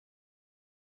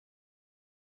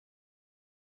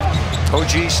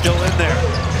OG's still in there.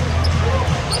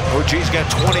 OG's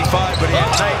got 25, but he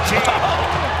had 19.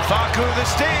 Facu the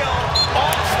steal.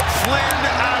 Off Flynn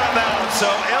out of bounds. So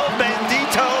El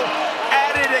Bandito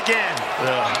at it again.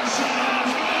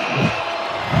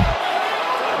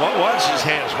 Watch his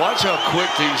hands. Watch how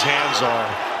quick these hands are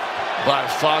by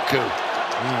Facu.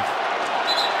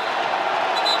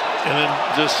 And then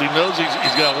just he knows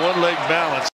he's got one leg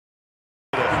balance.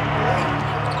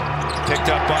 Picked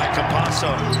up by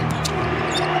Campazzo.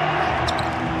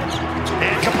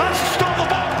 And Campazzo stole the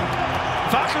ball.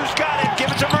 Facu's got it.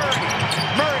 Give it to Murray.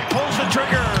 Murray pulls the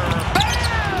trigger.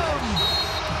 Bam!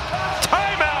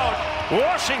 Timeout,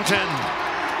 Washington.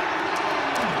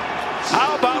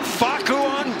 How about Facu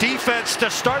on defense to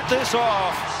start this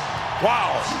off?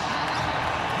 Wow.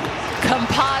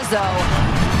 Campazzo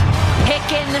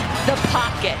picking the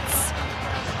pockets.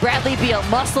 Bradley Beal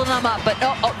muscling them up, but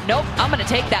nope, I'm going to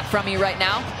take that from you right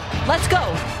now. Let's go.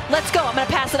 Let's go. I'm going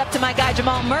to pass it up to my guy,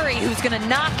 Jamal Murray, who's going to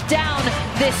knock down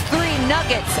this 3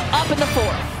 nuggets up in the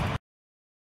 4th.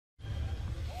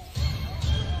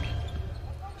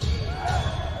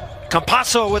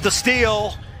 Campazzo with the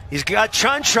steal. He's got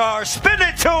Chanchar. Spin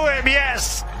it to him.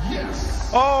 Yes.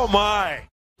 Oh, my.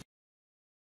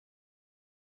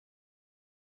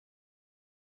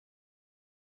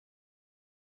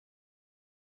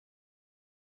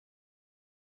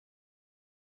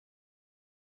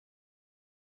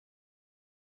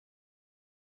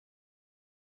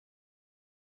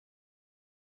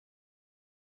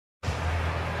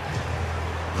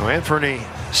 Anthony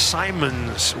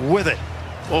Simons with it.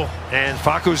 Oh, and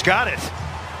Facu's got it.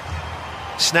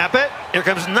 Snap it. Here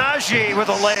comes Najee with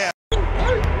a layup.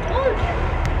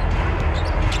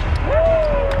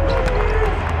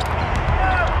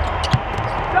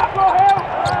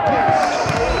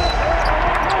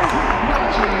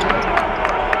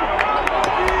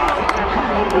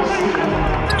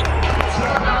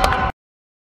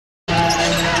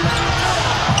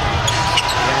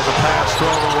 And the pass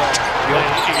thrown away.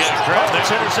 It's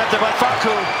intercepted by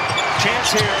Facu.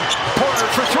 Chance here. Porter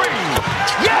for 3.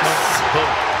 Yes!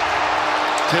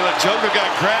 Joker got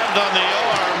grabbed on the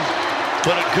arm,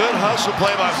 but a good hustle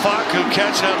play by Facu.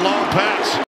 Catch that long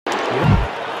pass.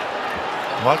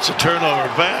 Watch the turnover.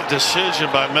 Bad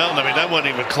decision by Melton. I mean, that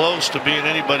wasn't even close to being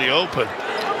anybody open.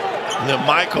 And then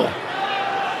Michael.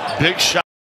 Big shot.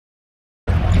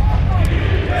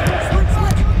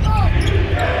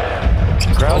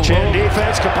 Crouch in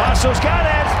defense. Campazzo's got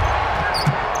it.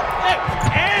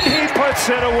 And he puts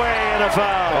it away in a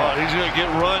foul. Oh, he's going to get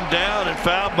run down and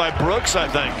fouled by Brooks, I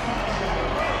think.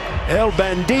 El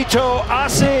Bandito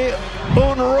hace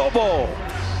un robo.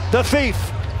 The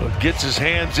thief. Well, gets his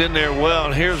hands in there well,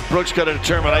 and here's Brooks got to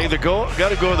determine. I either got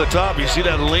to go to the top. You see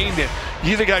that lean there.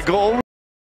 You either got to go over.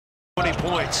 20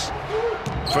 points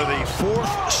for the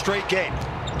 4th straight game.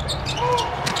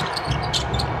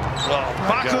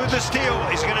 Facu the steal.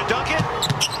 He's going to dunk it.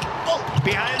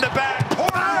 Behind the back.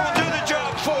 Porter will do the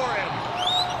job for him.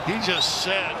 He just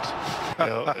said. You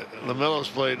know, LaMelo's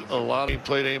played a lot. He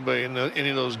played anybody in any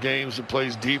of those games that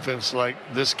plays defense like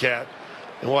this cat.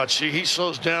 And watch, he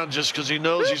slows down just because he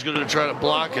knows he's going to try to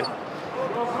block it.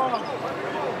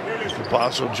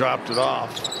 Campazzo dropped it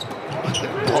off.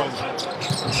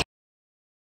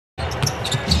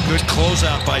 Good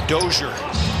closeout by Dozier.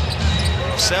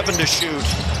 7 to shoot.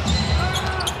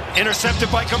 Intercepted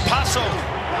by Campazzo.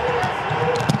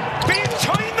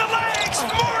 Between the legs.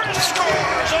 Morris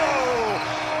scores. Oh,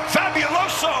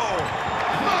 fabuloso.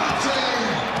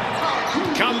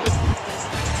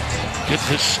 Gets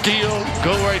his steal,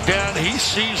 go right down. He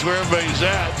sees where everybody's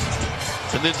at.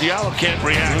 And then Diallo can't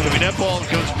react. I mean, that ball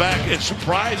comes back. It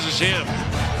surprises him.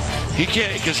 He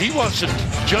can't, because he wants to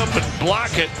jump and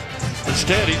block it.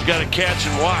 Instead, he's got to catch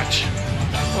and watch.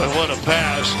 Boy, what a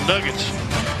pass. Nuggets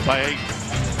by 8.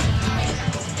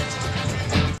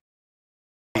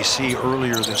 See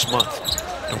earlier this month.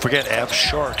 Don't forget Av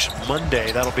Sharks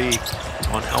Monday. That'll be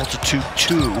on altitude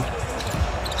 2.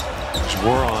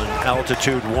 We're on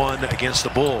altitude 1 against the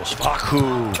Bulls.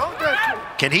 Facu.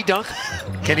 Can he dunk?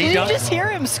 Can he dunk? Did you just hear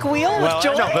him squeal with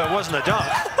joy? No, but it wasn't a dunk.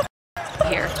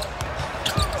 Here.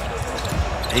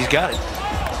 He's got it.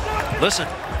 Listen.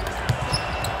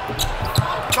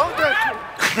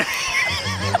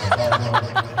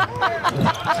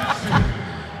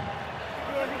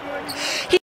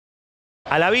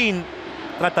 Alavín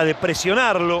trata de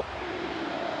presionarlo.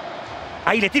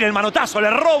 Ahí le tira el manotazo,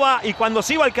 le roba y cuando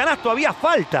se iba al canasto había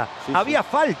falta. Había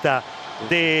falta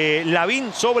de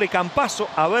Lavín sobre Campazzo.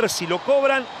 A ver si lo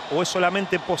cobran o es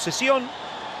solamente posesión.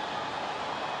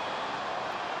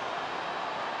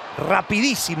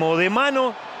 Rapidísimo de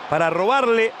mano para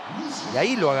robarle. Y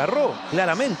ahí lo agarró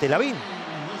claramente Lavín.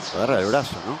 Agarra el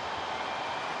brazo, ¿no?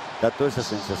 Da toda esa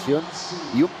sensación.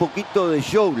 Y un poquito de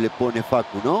show le pone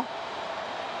Facu, ¿no?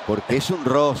 Porque es un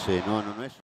roce, no es...